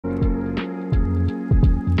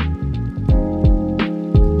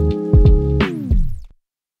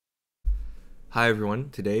Hi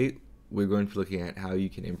everyone, today we're going to be looking at how you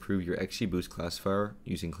can improve your XGBoost classifier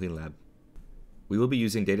using Cleanlab. We will be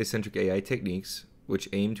using data-centric AI techniques which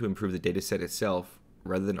aim to improve the dataset itself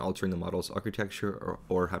rather than altering the model's architecture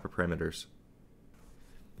or hyperparameters.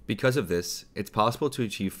 Because of this, it's possible to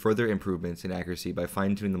achieve further improvements in accuracy by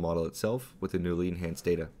fine-tuning the model itself with the newly enhanced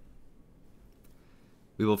data.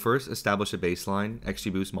 We will first establish a baseline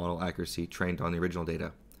XGBoost model accuracy trained on the original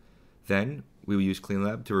data. Then, we will use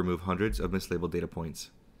Cleanlab to remove hundreds of mislabeled data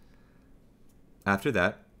points. After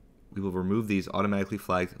that, we will remove these automatically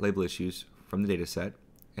flagged label issues from the dataset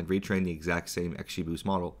and retrain the exact same XGBoost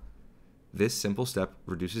model. This simple step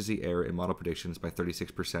reduces the error in model predictions by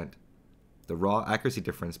 36%. The raw accuracy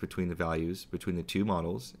difference between the values between the two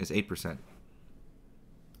models is 8%.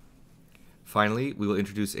 Finally, we will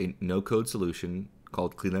introduce a no-code solution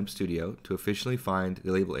called Cleanlab Studio to efficiently find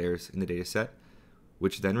the label errors in the dataset,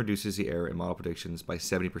 which then reduces the error in model predictions by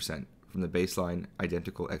 70% from the baseline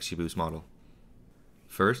identical XGBoost model.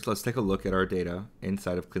 First, let's take a look at our data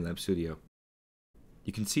inside of Cleanlab Studio.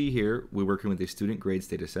 You can see here we're working with a student grades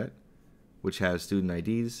dataset, which has student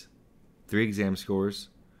IDs, 3 exam scores,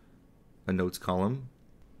 a notes column,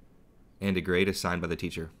 and a grade assigned by the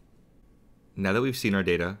teacher. Now that we've seen our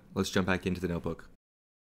data, let's jump back into the notebook.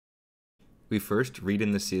 We first read in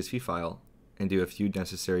the CSV file and do a few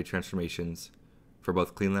necessary transformations for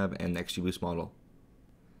both Cleanlab and the XGBoost model.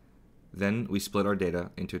 Then we split our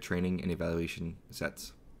data into training and evaluation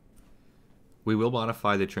sets. We will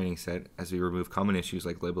modify the training set as we remove common issues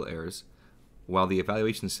like label errors, while the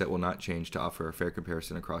evaluation set will not change to offer a fair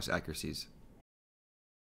comparison across accuracies.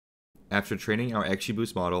 After training our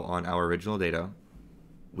XGBoost model on our original data,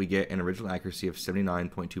 we get an original accuracy of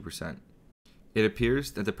 79.2%. It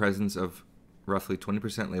appears that the presence of roughly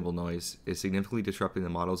 20% label noise is significantly disrupting the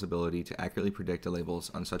model's ability to accurately predict the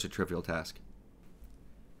labels on such a trivial task.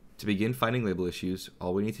 To begin finding label issues,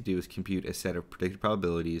 all we need to do is compute a set of predicted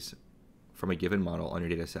probabilities from a given model on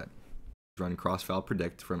your dataset. Run cross-file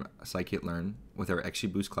predict from scikit-learn with our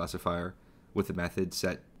XGBoost classifier with the method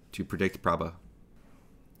set to predict proba.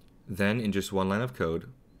 Then, in just one line of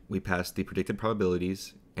code, we pass the predicted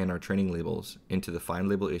probabilities and our training labels into the find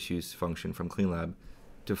label issues function from Cleanlab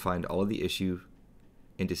to find all of the issue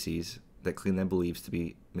indices that Cleanlab believes to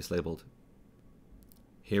be mislabeled.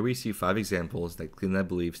 Here we see 5 examples that Cleanlab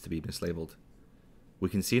believes to be mislabeled. We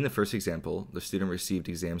can see in the first example, the student received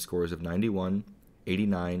exam scores of 91,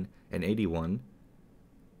 89, and 81,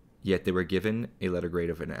 yet they were given a letter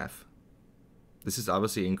grade of an F. This is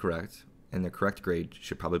obviously incorrect, and the correct grade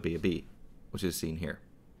should probably be a B, which is seen here.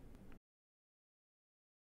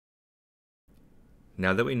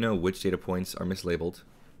 Now that we know which data points are mislabeled,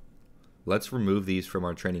 let's remove these from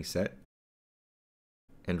our training set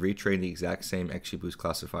and retrain the exact same XGBoost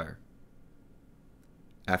classifier.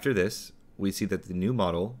 After this, we see that the new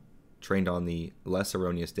model, trained on the less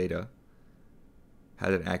erroneous data,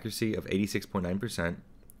 had an accuracy of 86.9%,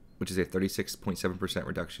 which is a 36.7%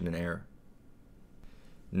 reduction in error.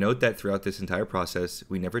 Note that throughout this entire process,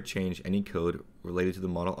 we never changed any code related to the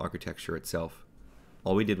model architecture itself.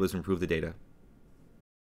 All we did was improve the data.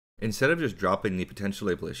 Instead of just dropping the potential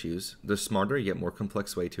label issues, the smarter yet more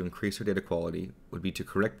complex way to increase our data quality would be to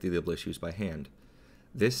correct the label issues by hand.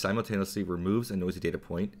 This simultaneously removes a noisy data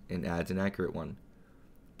point and adds an accurate one.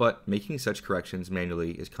 But making such corrections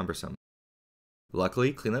manually is cumbersome.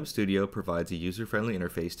 Luckily, Cleanlab Studio provides a user-friendly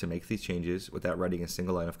interface to make these changes without writing a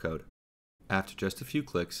single line of code. After just a few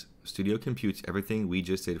clicks, Studio computes everything we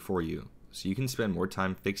just did for you, so you can spend more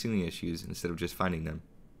time fixing the issues instead of just finding them.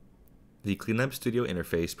 The Cleanlab Studio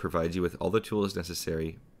interface provides you with all the tools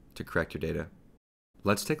necessary to correct your data.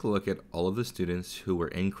 Let's take a look at all of the students who were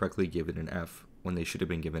incorrectly given an F when they should have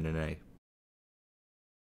been given an A.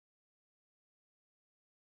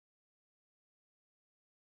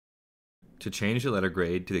 To change the letter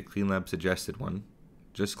grade to the Cleanlab suggested one,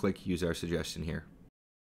 just click Use Our Suggestion here.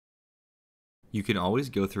 You can always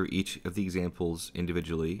go through each of the examples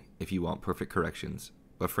individually if you want perfect corrections,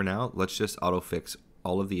 but for now, let's just auto-fix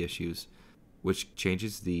all of the issues, which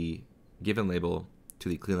changes the given label to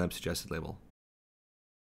the Cleanlab suggested label.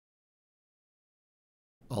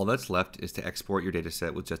 All that's left is to export your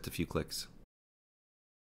dataset with just a few clicks.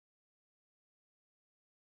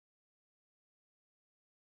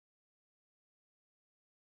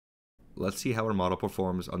 Let's see how our model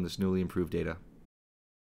performs on this newly improved data.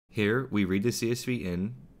 Here, we read the CSV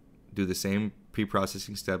in, do the same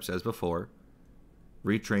pre-processing steps as before,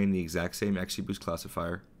 retrain the exact same XGBoost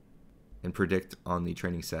classifier, and predict on the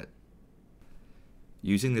training set.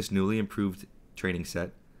 Using this newly improved training set,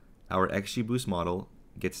 our XGBoost model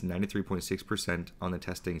gets 93.6% on the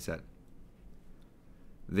testing set.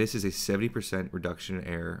 This is a 70% reduction in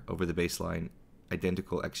error over the baseline,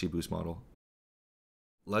 identical XGBoost model.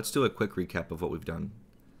 Let's do a quick recap of what we've done.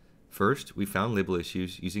 First, we found label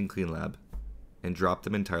issues using Cleanlab and dropped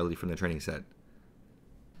them entirely from the training set.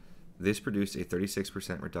 This produced a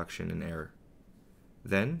 36% reduction in error.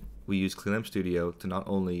 Then, we used Cleanlab Studio to not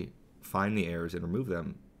only find the errors and remove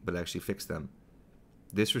them, but actually fix them.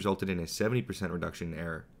 This resulted in a 70% reduction in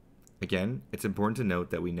error. Again, it's important to note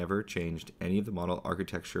that we never changed any of the model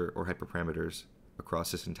architecture or hyperparameters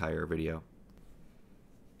across this entire video.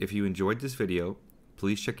 If you enjoyed this video,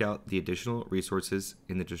 please check out the additional resources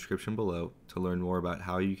in the description below to learn more about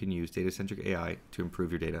how you can use data-centric AI to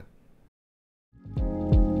improve your data.